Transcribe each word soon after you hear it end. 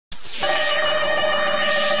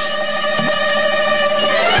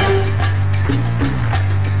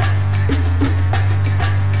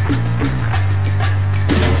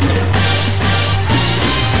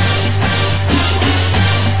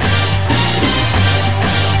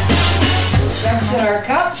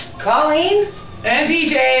Colleen and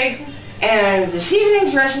BJ. And this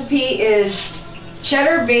evening's recipe is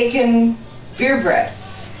cheddar bacon beer bread.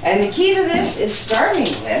 And the key to this is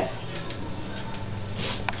starting with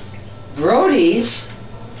Brody's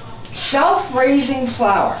self-raising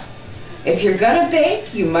flour. If you're gonna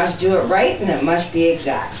bake, you must do it right and it must be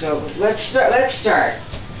exact. So let's start.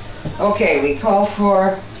 Okay, we call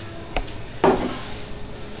for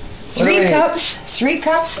 3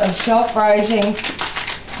 cups of self-rising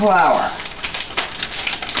flour.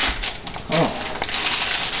 Oh.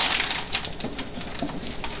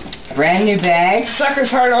 Brand new bag. Sucker's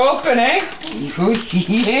hard to open, eh?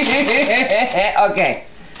 Okay.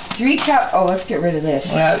 3 cups. Oh, let's get rid of this.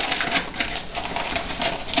 Yep.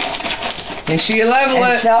 Make sure you level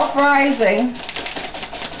and it. Self-rising.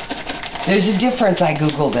 There's a difference. I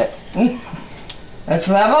googled it. Let's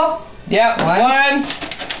level. Yep. 1.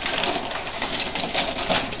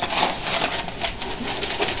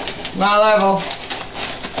 Not level.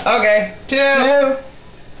 Okay. 2. 2.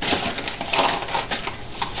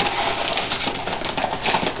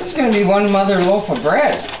 This is going to be one mother loaf of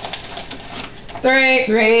bread. 3.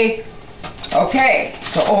 3. Okay.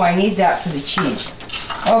 So, oh, I need that for the cheese.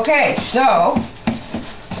 Okay. So,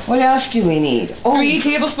 what else do we need? Oh, 3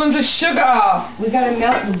 tablespoons of sugar. We got to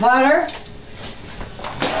melt the butter.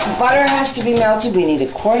 The butter has to be melted. We need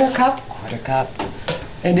a quarter cup.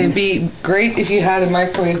 And it'd be great if you had a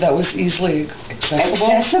microwave that was easily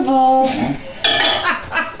accessible.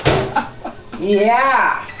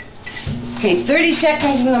 Yeah. Okay, 30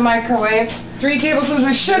 seconds in the microwave. 3 tablespoons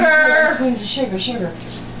of sugar. 3 tablespoons of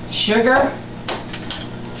sugar.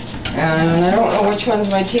 And I don't know which one's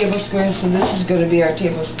my tablespoon, so this is going to be our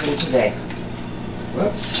tablespoon today.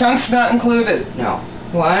 Whoops. Chunks not included. No.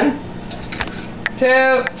 1,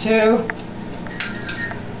 2,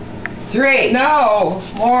 3. No,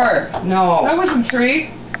 more. No. That wasn't 3.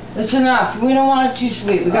 That's enough. We don't want it too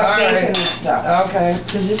sweet. We got bacon and stuff. Okay.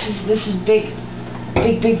 Because this is big.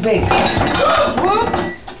 Whoop.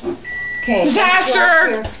 Okay.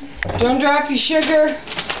 Disaster! Don't drop your sugar.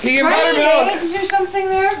 Get your buttermilk. Is there something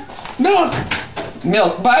there? Milk.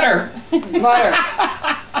 Butter. Butter.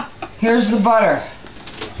 Here's the butter.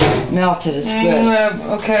 Melted. It's good.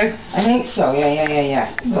 Okay. I think so.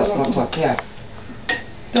 Yeah. Look. Yeah.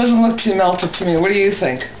 Doesn't look too melted to me. What do you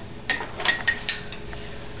think?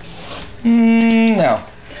 No.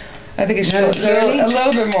 I think it should a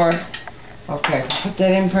little bit more. Okay. Put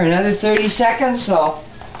that in for another 30 seconds. So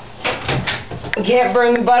we can't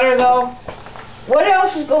burn the butter though. What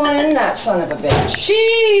else is going in that son of a bitch?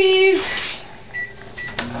 Cheese.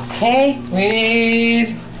 Okay.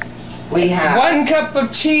 We have 1 cup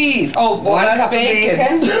of cheese. Oh, 1 cup of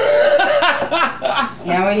bacon.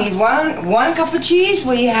 Now we need one cup of cheese.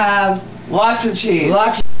 We have lots of cheese.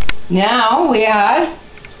 Now we add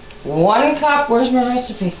 1 cup. Where's my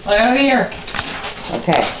recipe? I have it here.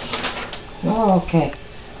 Okay. Oh, okay.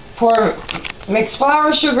 Mix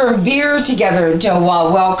flour, sugar, and beer together until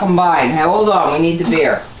well combined. Now hold on. We need the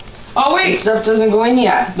beer. Oh wait. This stuff doesn't go in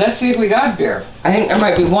yet. Let's see if we got beer. I think there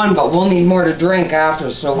might be 1, but we'll need more to drink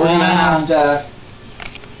after. So we're gonna have to.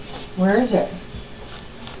 Where is it?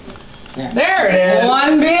 There it is.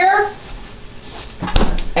 1 beer.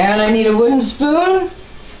 And I need a wooden spoon.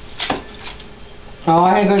 Oh,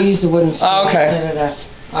 I think I'll use the wooden spoon instead of that.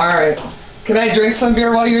 All right. Can I drink some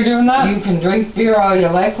beer while you're doing that? You can drink beer all you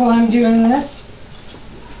like while I'm doing this.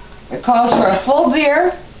 It calls for a full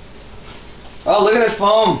beer. Oh, look at it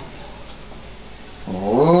foam.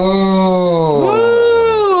 Ooh.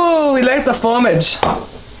 Woo! We like the foamage.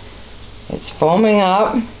 It's foaming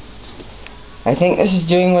up. I think this is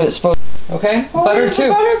doing what it's supposed to. Okay. Well, Butter where does too.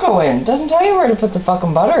 the butter go in? It doesn't tell you where to put the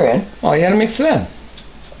fucking butter in. Oh, you gotta mix it in.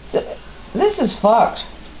 This is fucked.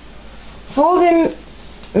 Fold in,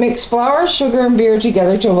 mix flour, sugar, and beer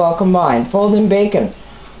together till well combined. Fold in bacon.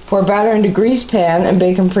 Pour batter into greased pan and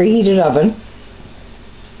bake in preheated oven.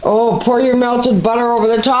 Oh, pour your melted butter over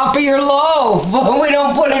the top of your loaf. We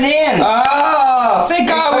don't put it in. Oh, thank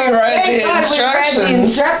God we read the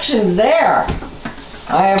instructions there.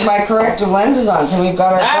 I have my corrective lenses on, so we've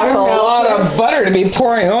got our butter. That's a lot of butter to be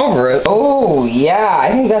pouring over it. Oh, yeah.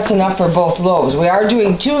 I think that's enough for both loaves. We are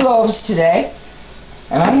doing 2 loaves today,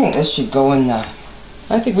 and I think this should go in the...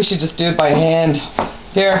 I think we should just do it by hand.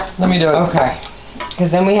 Here, let me do it. Okay.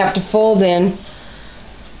 Because then we have to fold in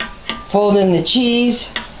the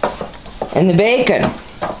cheese and the bacon.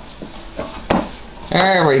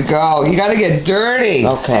 There we go. You gotta get dirty.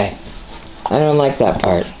 Okay. I don't like that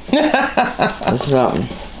part. That's something.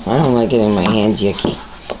 I don't like getting my hands yucky.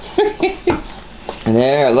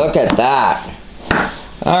 There, look at that.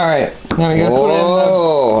 Alright. Now we gotta put it in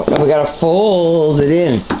the... we gotta fold it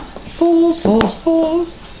in.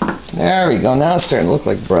 There we go. Now it's starting to look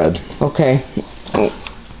like bread. Okay.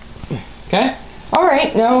 Okay. All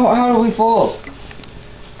right. Now, how do we fold?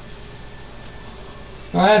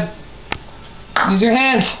 Go ahead. Use your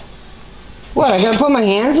hands. What? I gotta put my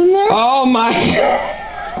hands in there? Oh my.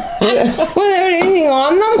 Without anything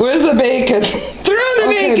on them? Where's the bacon? Throw the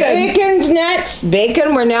bacon. Bacon's next.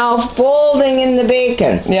 Bacon. We're now folding in the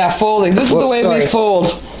bacon. Yeah, folding. This is the way we fold.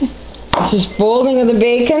 This is folding of the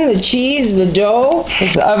bacon, the cheese, the dough.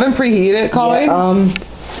 Is the oven preheated, Colleen?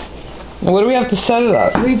 Yeah, what do we have to set it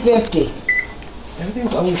at? 350.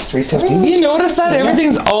 Everything's always 350. Have you noticed that? Yeah.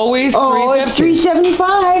 Everything's always 350. Oh, it's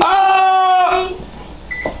 375. Oh!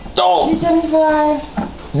 Don't.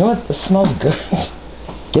 375. You know what? This smells good.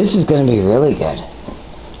 This is going to be really good.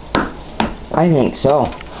 I think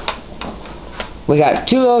so. We got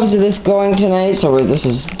 2 loaves of this going tonight, so this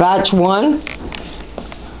is batch 1.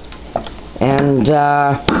 And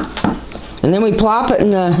then we plop it in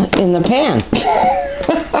the pan.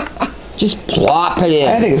 Just plop it in.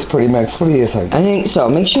 I think it's pretty mixed. What do you think? I think so.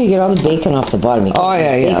 Make sure you get all the bacon off the bottom. Oh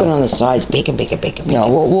yeah, yeah. Bacon on the sides. Bacon, bacon, bacon, bacon. No,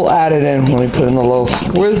 we'll add it in when we put in the loaf.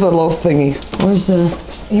 Where's the loaf thingy? Where's the?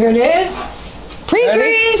 Here it is.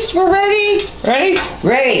 Pre-grease. We're ready. Ready?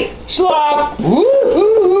 Ready. Slop.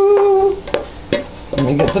 Woo-hoo. Let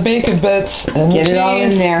me get the bacon bits and get the it all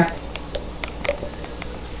in there.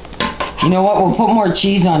 You know what? We'll put more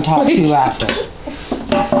cheese on top too after.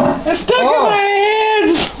 It's stuck in my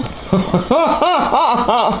hands.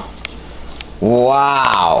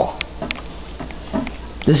 Wow.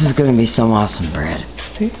 This is going to be some awesome bread.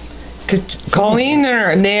 See? Colleen and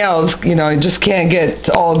her nails, you know, just can't get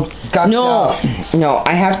all gucked out. No,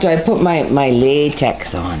 I put my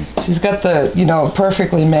latex on. She's got the, you know,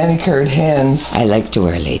 perfectly manicured hands. I like to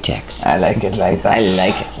wear latex. I like it like that. I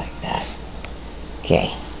like it like that.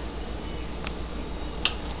 Okay.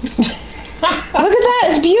 Look at that,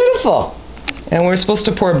 it's beautiful. And we're supposed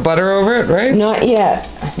to pour butter over it, right? Not yet.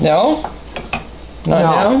 No? Not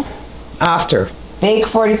now? After. Bake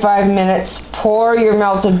 45 minutes, pour your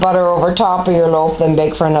melted butter over top of your loaf, then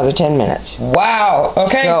bake for another 10 minutes. Wow.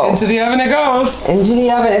 Okay, so, into the oven it goes. Into the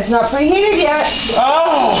oven. It's not preheated yet.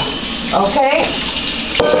 Oh! Okay.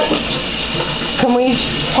 Can we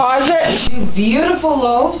pause it? 2 beautiful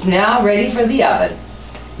loaves, now ready for the oven.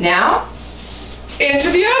 Now?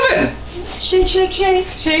 Into the oven. Shake, shake, shake.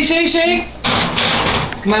 Shake, shake, shake.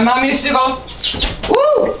 My mom used to go,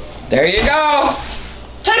 woo! There you go.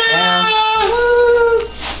 Ta-da!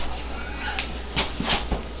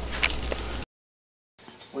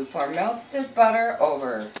 We pour melted butter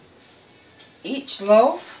over each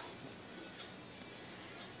loaf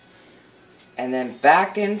and then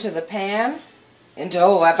back into the pan,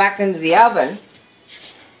 back into the oven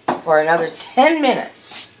for another 10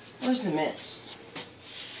 minutes. Where's the mitts?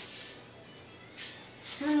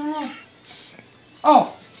 I don't know.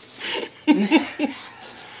 Oh.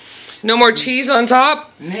 No more cheese on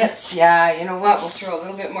top? Mitts, yeah. You know what? We'll throw a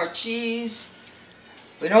little bit more cheese.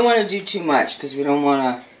 We don't want to do too much because we don't want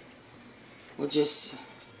to. We'll just.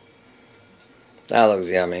 That looks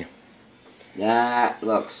yummy. That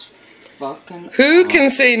looks fucking. Who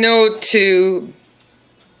can say no to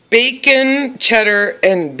bacon, cheddar,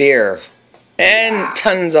 and beer? And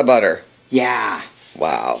tons of butter. Yeah.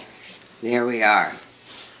 Wow. There we are.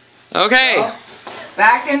 Okay. So,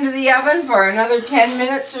 back into the oven for another 10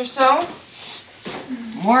 minutes or so.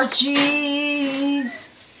 More cheese.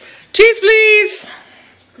 Cheese, please.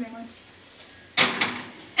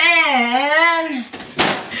 And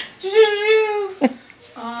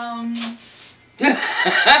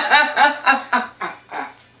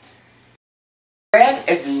bread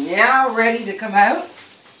is now ready to come out.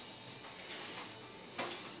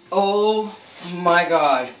 Oh my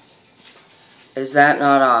God. Is that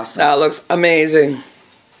not awesome? That looks amazing.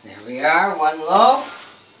 There we are, 1 loaf.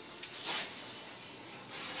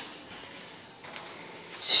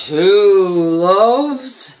 2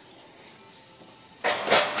 loaves.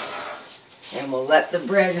 And we'll let the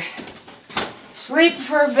bread sleep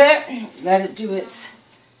for a bit. Let it do its...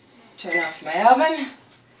 Turn off my oven.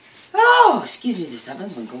 Oh, excuse me, this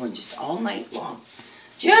oven's been going just all night long.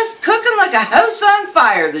 Just cooking like a house on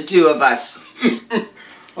fire, the 2 of us.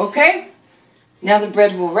 Okay? Now the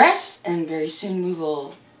bread will rest, and very soon we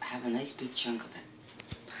will have a nice big chunk of it.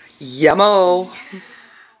 Yummo.